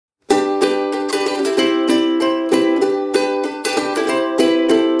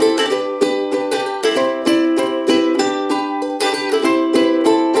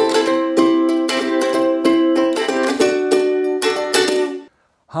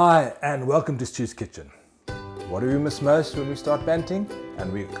Hi and welcome to Stu's Kitchen. What do we miss most when we start banting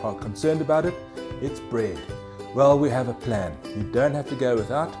and we are concerned about it? It's bread. Well, we have a plan. You don't have to go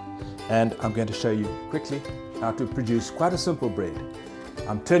without, and I'm going to show you quickly how to produce quite a simple bread.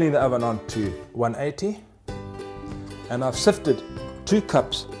 I'm turning the oven on to 180 and I've sifted 2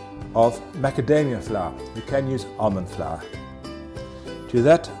 cups of macadamia flour. You can use almond flour. To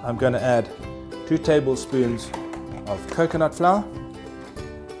that I'm going to add 2 tablespoons of coconut flour,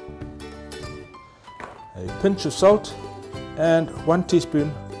 a pinch of salt and 1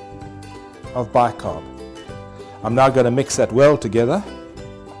 teaspoon of bicarb. I'm now going to mix that well together.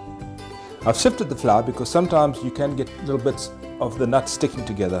 I've sifted the flour because sometimes you can get little bits of the nuts sticking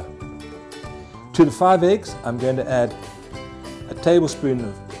together. To the 5 eggs I'm going to add a tablespoon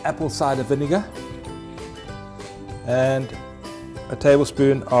of apple cider vinegar and a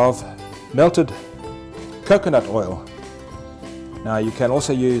tablespoon of melted coconut oil. Now you can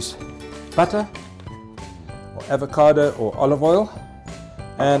also use butter or avocado or olive oil,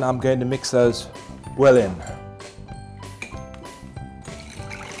 and I'm going to mix those well in.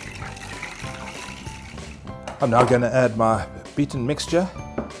 I'm now going to add my beaten mixture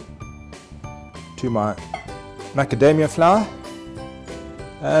to my macadamia flour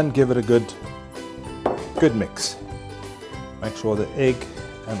and give it a good mix. Make sure the egg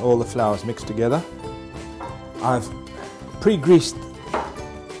and all the flour is mixed together. I've pre-greased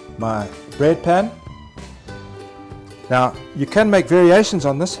my bread pan. Now you can make variations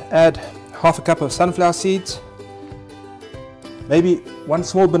on this. Add half a cup of sunflower seeds, maybe 1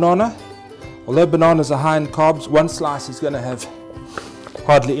 small banana. Although bananas are high in carbs, 1 slice is going to have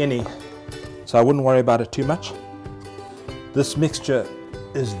hardly any, so I wouldn't worry about it too much. This mixture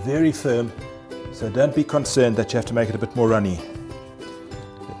is very firm, so don't be concerned that you have to make it a bit more runny.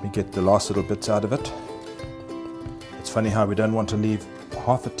 Let me get the last little bits out of it. It's funny how we don't want to leave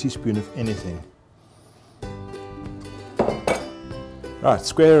half a teaspoon of anything. Right,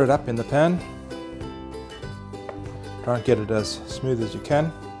 square it up in the pan. Try and get it as smooth as you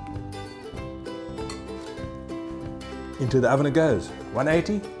can. Into the oven it goes,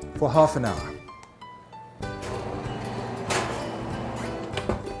 180 for half an hour.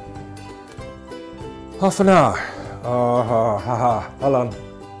 Half an hour. Hold on.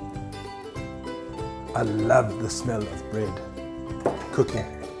 I love the smell of bread cooking.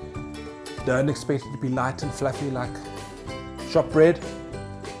 Don't expect it to be light and fluffy like shop bread.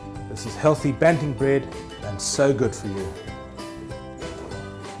 This is healthy Banting bread and so good for you.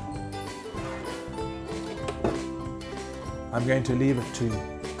 I'm going to leave it to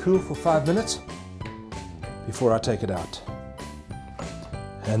cool for 5 minutes before I take it out.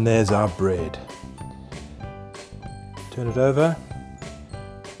 And there's our bread. Turn it over.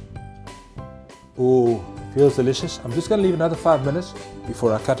 Oh, feels delicious. I'm just going to leave another 5 minutes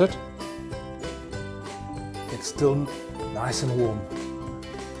before I cut it. It's still nice and warm.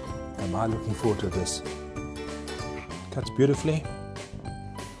 Am I looking forward to this? Cuts beautifully.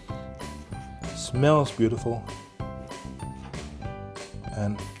 Smells beautiful.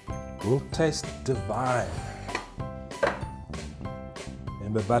 And will taste divine.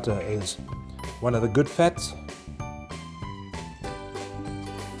 Remember, butter is one of the good fats.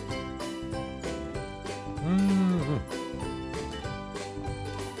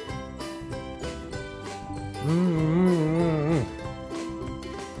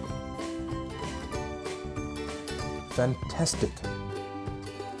 Fantastic.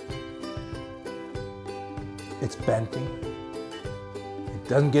 It's Banting. It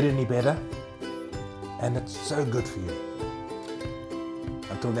doesn't get any better, and it's so good for you.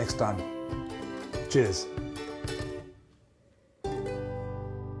 Until next time, cheers.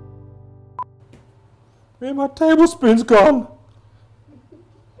 Where my tablespoon's gone?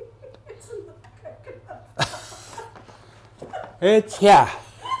 It's here.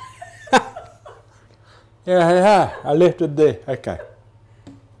 Yeah, I left it there. Okay.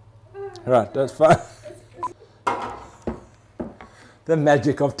 Right, that's fine. The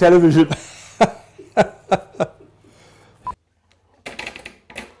magic of television.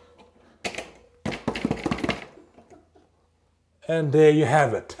 And there you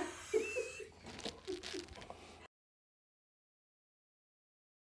have it.